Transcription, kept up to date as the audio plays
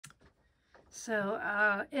So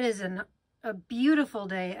it is a beautiful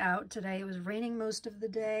day out today. It was raining most of the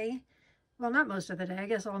day. Well, not most of the day, I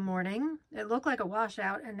guess all morning. It looked like a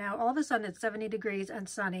washout, and now all of a sudden it's 70 degrees and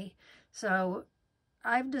sunny. So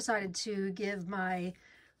I've decided to give my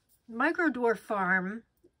micro dwarf farm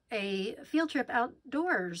a field trip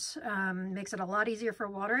outdoors. Makes it a lot easier for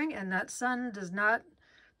watering, and that sun does not,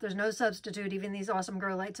 there's no substitute, even these awesome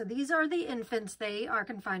grow lights. So these are the infants. They are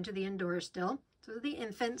confined to the indoors still. So the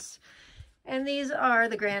infants. And these are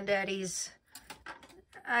the granddaddies.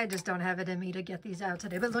 I just don't have it in me to get these out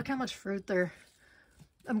today, but look how much fruit there.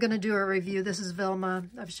 I'm going to do a review. This is Vilma.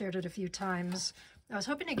 I've shared it a few times. I was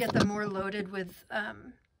hoping to get them more loaded with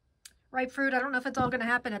ripe fruit. I don't know if it's all going to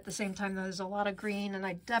happen at the same time, though. There's a lot of green, and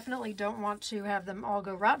I definitely don't want to have them all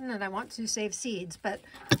go rotten, and I want to save seeds, but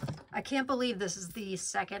I can't believe this is the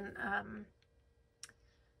second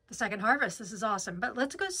harvest. This is awesome. But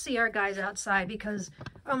let's go see our guys outside because,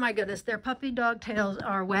 oh my goodness, their puppy dog tails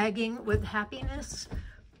are wagging with happiness.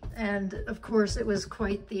 And of course it was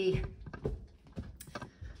quite the,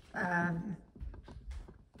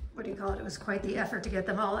 what do you call it? It was quite the effort to get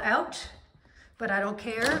them all out, but I don't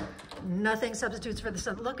care. Nothing substitutes for the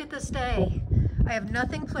sun. Look at this day. I have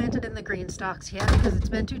nothing planted in the green stalks yet because it's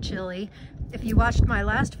been too chilly. If you watched my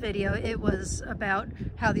last video, it was about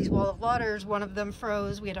how these wall of waters, one of them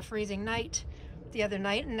froze. We had a freezing night the other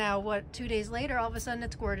night, and now 2 days later, all of a sudden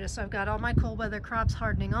it's gorgeous. So I've got all my cold weather crops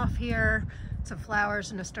hardening off here, some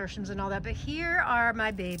flowers and nasturtiums and all that. But here are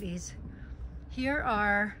my babies.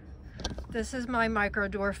 This is my micro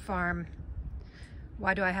dwarf farm.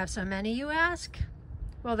 Why do I have so many, you ask?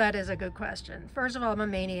 Well, that is a good question. First of all, I'm a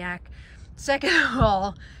maniac. Second of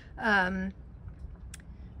all,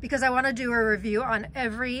 because I want to do a review on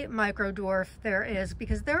every micro dwarf there is,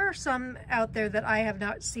 because there are some out there that I have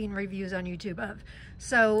not seen reviews on YouTube of.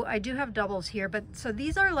 So I do have doubles here, but so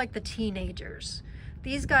these are like the teenagers.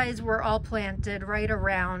 These guys were all planted right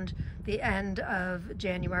around the end of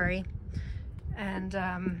January.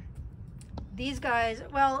 And these guys,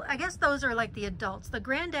 well, I guess those are like the adults. The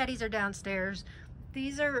granddaddies are downstairs.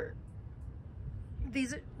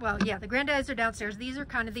 Well, yeah, the granddaddies are downstairs. These are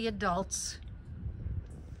kind of the adults.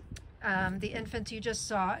 The infants you just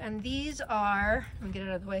saw, and these are, let me get it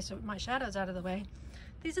out of the way so my shadow's out of the way.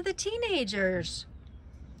 These are the teenagers,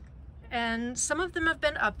 and some of them have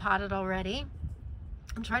been up potted already.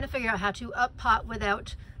 I'm trying to figure out how to up pot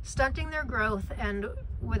without stunting their growth and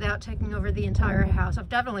without taking over the entire house. I've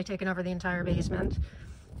definitely taken over the entire basement.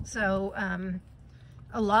 So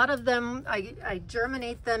a lot of them, I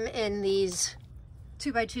germinate them in these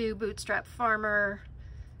 2x2 bootstrap farmer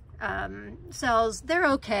cells. They're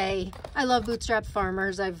okay. I love bootstrap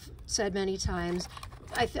farmers. I've said many times.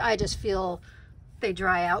 I just feel they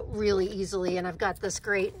dry out really easily, and I've got this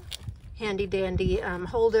great handy dandy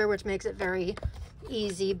holder, which makes it very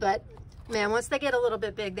easy. But man, once they get a little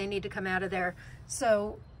bit big, they need to come out of there.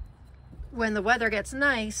 So when the weather gets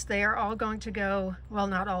nice, they are all going to go, well,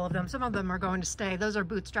 not all of them. Some of them are going to stay. Those are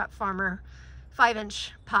bootstrap farmer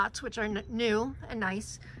 5-inch pots, which are new and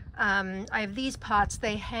nice. I have these pots.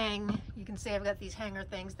 They hang, you can see I've got these hanger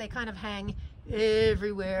things. They kind of hang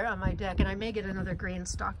everywhere on my deck, and I may get another green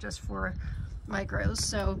stock just for micros.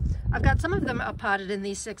 So I've got some of them up potted in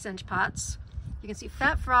these 6-inch pots. You can see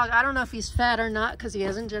Fat Frog. I don't know if he's fat or not because he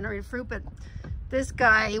hasn't generated fruit, but this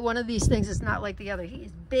guy, one of these things is not like the other. He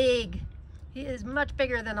is big. He is much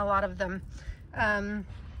bigger than a lot of them. And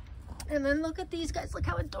then look at these guys. Look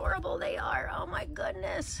how adorable they are. Oh my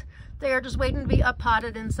goodness. They are just waiting to be up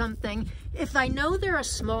potted in something. If I know they're a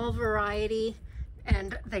small variety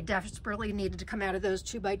and they desperately needed to come out of those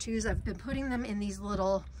 2x2s, I've been putting them in these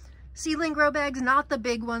little seedling grow bags, not the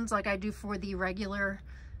big ones like I do for the regular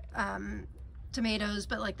tomatoes,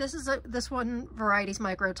 but like this one variety's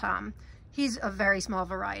Micro Tom. He's a very small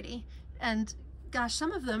variety. And gosh,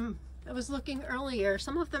 some of them, I was looking earlier,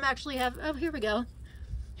 some of them actually have, oh, here we go.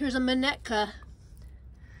 Here's a Manetka.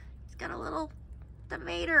 It's got a little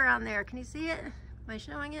tomato on there. Can you see it? Am I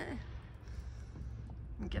showing it?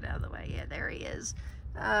 Get out of the way. Yeah, there he is.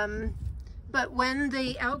 But when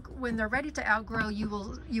they're ready to outgrow, you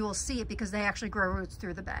will see it because they actually grow roots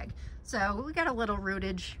through the bag. So we got a little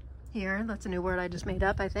rootage here. That's a new word I just made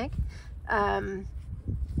up, I think.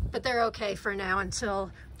 But they're okay for now until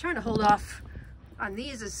I'm trying to hold off on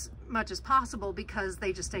these as much as possible because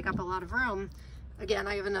they just take up a lot of room. Again,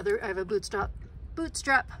 I have a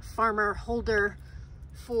bootstrap farmer holder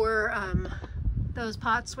for those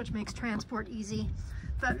pots, which makes transport easy.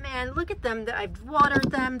 But man, look at them. I've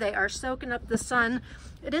watered them. They are soaking up the sun.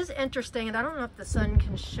 It is interesting, and I don't know if the sun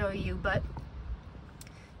can show you, but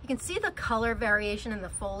you can see the color variation in the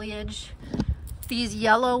foliage. These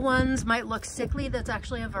yellow ones might look sickly. That's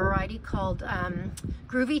actually a variety called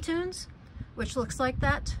Groovy Tunes, which looks like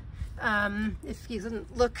that. If you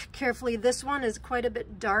look carefully, this one is quite a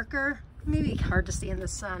bit darker, maybe hard to see in the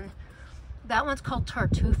sun. That one's called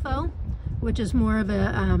Tartufo, which is more of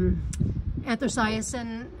a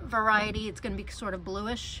anthracyasin variety. It's going to be sort of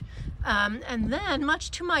bluish. And then,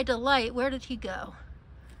 much to my delight, where did he go?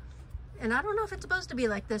 And I don't know if it's supposed to be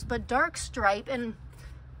like this, but dark stripe, and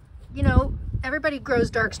you know, everybody grows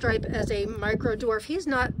dark stripe as a micro dwarf. He's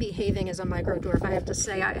not behaving as a micro dwarf, I have to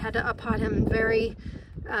say. I had to up-pot him very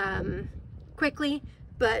quickly,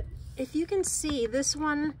 but if you can see, this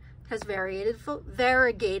one has variegated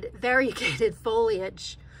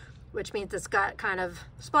foliage, which means it's got kind of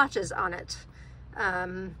splotches on it.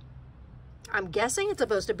 I'm guessing it's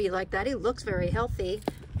supposed to be like that. He looks very healthy,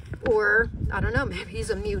 or I don't know, maybe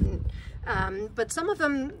he's a mutant. But some of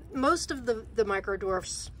them, most of the micro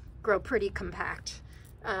dwarfs grow pretty compact.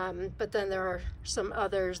 But then there are some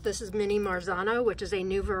others. This is Mini Marzano, which is a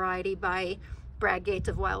new variety by Brad Gates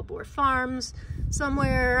of Wild Boar Farms.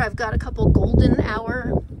 Somewhere I've got a couple golden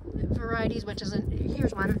hour varieties, which isn't,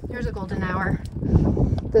 here's one, here's a golden hour.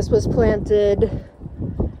 This was planted,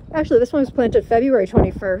 actually this one was planted February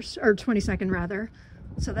 21st, or 22nd rather.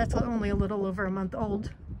 So that's only a little over a month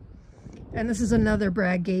old. And this is another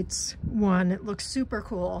Brad Gates one. It looks super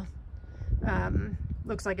cool.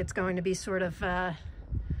 Looks like it's going to be sort of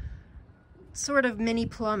mini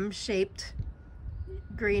plum shaped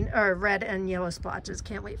green or red and yellow splotches.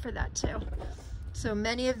 Can't wait for that too. So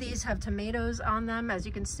many of these have tomatoes on them. As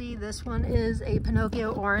you can see, this one is a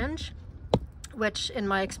Pinocchio orange, which in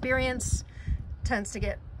my experience tends to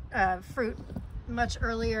get fruit much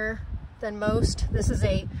earlier than most. This is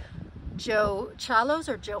a Joe Chalos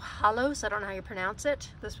or Joe Halos. I don't know how you pronounce it.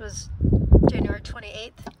 This was January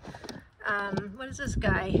 28th. What is this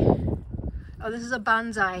guy? Oh, this is a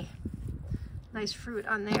bonsai. Nice fruit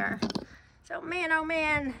on there. So man, oh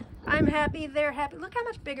man, I'm happy, they're happy. Look how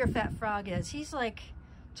much bigger Fat Frog is. He's like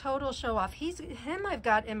total show off. Him I've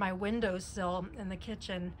got in my windowsill in the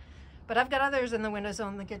kitchen, but I've got others in the windowsill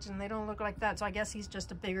in the kitchen. They don't look like that, so I guess he's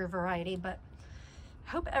just a bigger variety. But I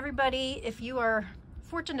hope everybody, if you are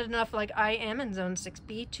fortunate enough like I am in Zone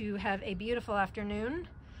 6B to have a beautiful afternoon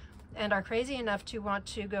and are crazy enough to want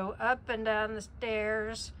to go up and down the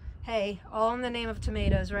stairs, hey, all in the name of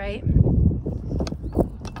tomatoes, right?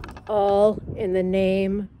 All in the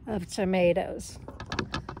name of tomatoes.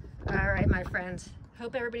 All right, my friends.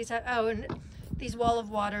 Hope everybody's had, oh, and these wall of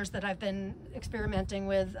waters that I've been experimenting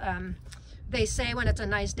with, they say when it's a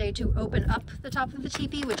nice day to open up the top of the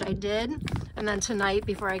teepee, which I did, and then tonight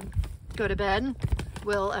before I go to bed,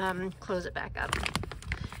 we'll close it back up.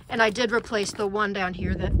 And I did replace the one down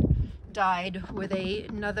here that died with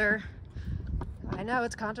another, I know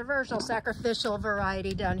it's controversial, sacrificial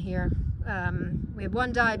variety down here. We had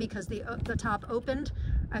one die because the top opened.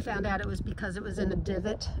 I found out it was because it was in a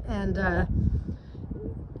divot, and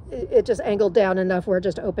it just angled down enough where it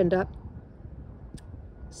just opened up.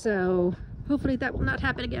 So hopefully that will not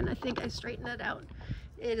happen again. I think I straightened it out.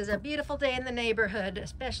 It is a beautiful day in the neighborhood,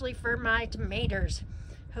 especially for my tomatoes.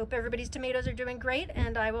 Hope everybody's tomatoes are doing great,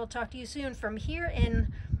 and I will talk to you soon from here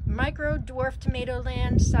in Micro Dwarf Tomato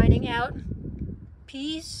Land, signing out.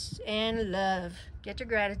 Peace and love. Get your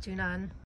gratitude on.